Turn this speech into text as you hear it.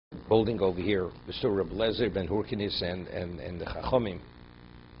holding over here, Mr. Rabbi Lezer, Ben Hurkinis, and the Chachomim.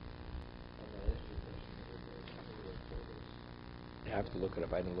 I have to look it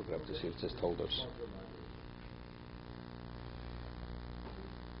up. I didn't look it up to see if it just told us.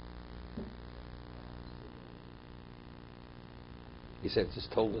 He said it just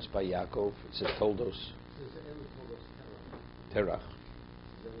told us by Yaakov. It says told us. Terach.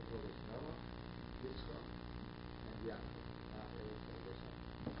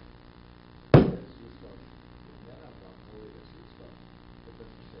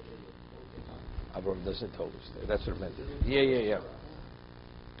 Avram doesn't tell us. That's what it meant. Yeah.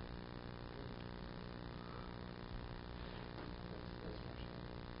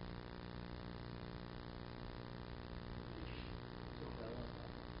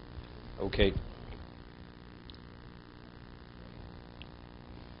 Okay.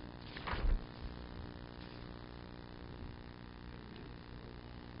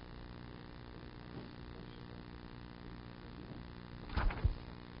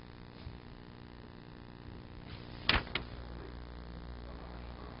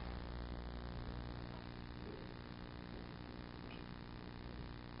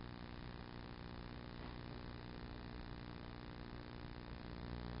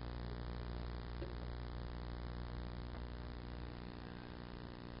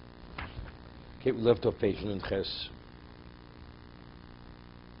 Okay, we left off page Nun Ches.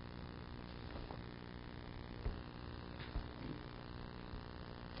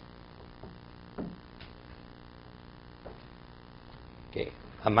 Okay,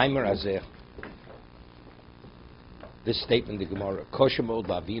 Hamaimer Azeh. This statement, the Gemara, Kosher Mod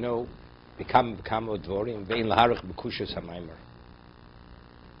Lavino, Bekam Dvorim, Vein Laharach Bekushas Hamaimer.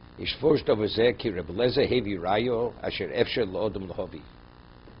 Ishvosh Dovazeh Ki Rebbe Lezer Hevi Rayo Asher Efsher Lo'odom Lahovi.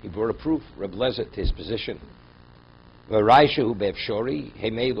 He brought a proof, Reb Lezer, to his position.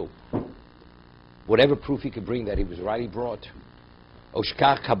 Whatever proof he could bring that he was right, he brought. Or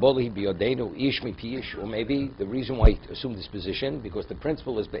maybe the reason why he assumed this position, because the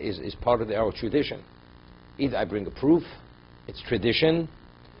principle is part of our tradition. Either I bring a proof, it's tradition,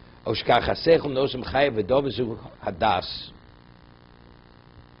 or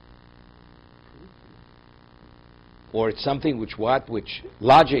it's something which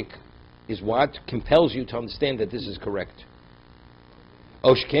logic is what compels you to understand that this is correct.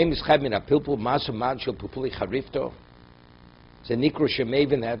 That's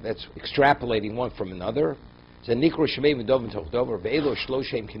extrapolating one from another.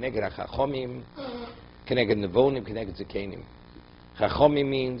 Chachomim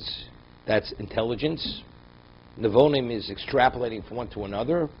means that's intelligence. Nevonim is extrapolating from one to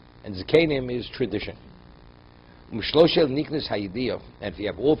another, and Zakenim is tradition. And if you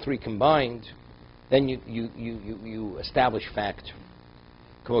have all three combined, then you establish fact.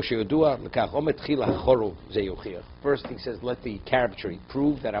 First he says, let the carpentry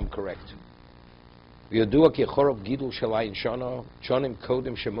prove that I'm correct.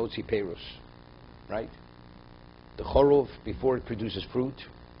 Right? The chorov, before it produces fruit,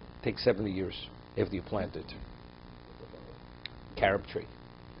 takes 70 years after you plant it. Carob tree.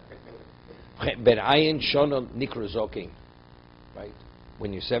 Ben ayin shona nikra zoking. Right?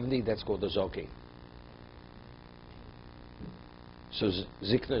 When you're 70, that's called a zoking. So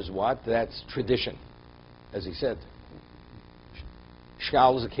zikna is what? That's tradition. As he said.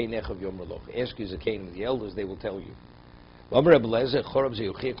 Shal zakeinecha v'yom raloch. Ask you zakein, the elders, they will tell you.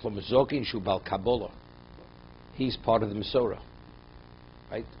 He's part of the Masorah.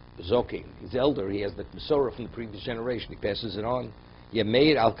 Right? Zoking. He's elder. He has the Masorah from the previous generation. He passes it on.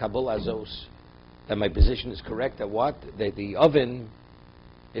 Yemeir al kabul azos. That my position is correct. That what? That the oven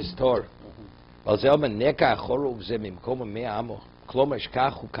is Torah. It says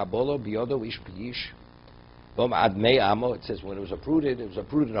when it was uprooted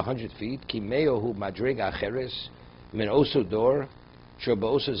 100 feet. Ki me'ohu madrig acheres min oso dor shoba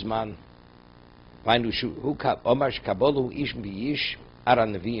oso zman. Find who Omar Kabolu Ish Biyish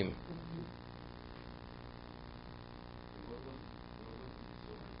Aran Neviim.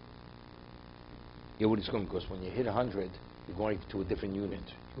 Yeah, what it's going, because when you hit 100, you're going to a different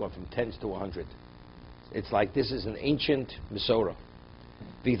unit. You're going from 10s to 100. It's like this is an ancient Masorah.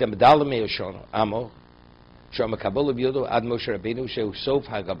 V'ita medala me'oshono amo shama kabolu b'yodo ad Moshe Rabbeinu shehu sof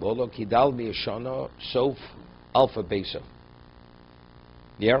hagabolo kidal me'oshono sof alpha besa.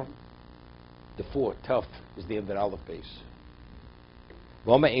 Yeah. The 4, tough, is the end of the Aleph base.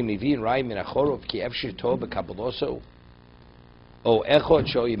 Voma emivi and rai min achorov ki efshir tov b'kabaloso. O echot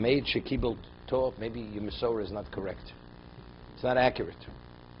sho you made shekibel tov. Maybe your Masorah is not correct. It's not accurate.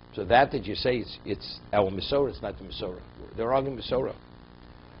 So that you say it's our Masorah, it's not the Masorah. They're arguing Masorah.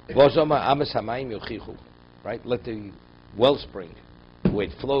 V'ozoma amas hamayim yochichu. Right? Let the wellspring, the way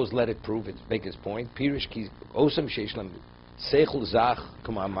it flows, let it prove it. Make its point. Pirish ki osam sheishlam seichel zach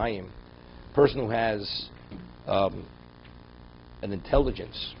kama hamayim. Person who has an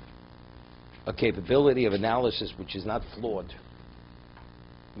intelligence, a capability of analysis which is not flawed,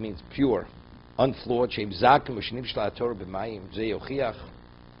 it means pure, unflawed. Sheim zakim v'shnim shla Torah b'mayim ze yochiach.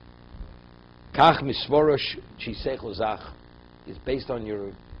 Kach misvorosh chiseichel zach is based on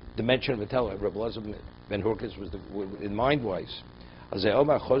your dimension of intelligence. Rabbi Elazar ben Hurkes was in mind-wise.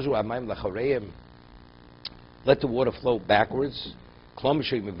 Let the water flow backwards.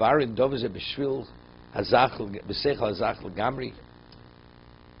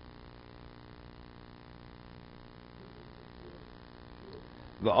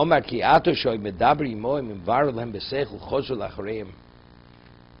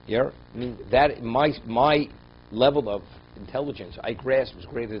 Yeah, I mean that my level of intelligence I grasp is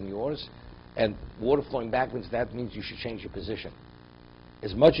greater than yours, and water flowing backwards, that means you should change your position.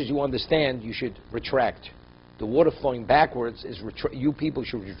 As much as you understand, you should retract. The water flowing backwards is you people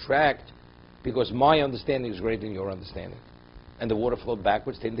should retract because my understanding is greater than your understanding. And the water flowed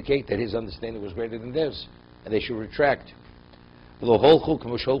backwards to indicate that his understanding was greater than theirs, and they should retract.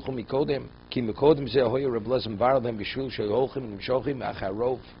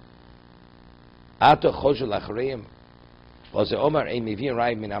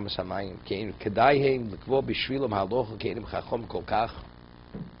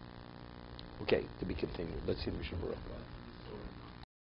 Okay, to be continued. Let's see the Mishnah Berurah.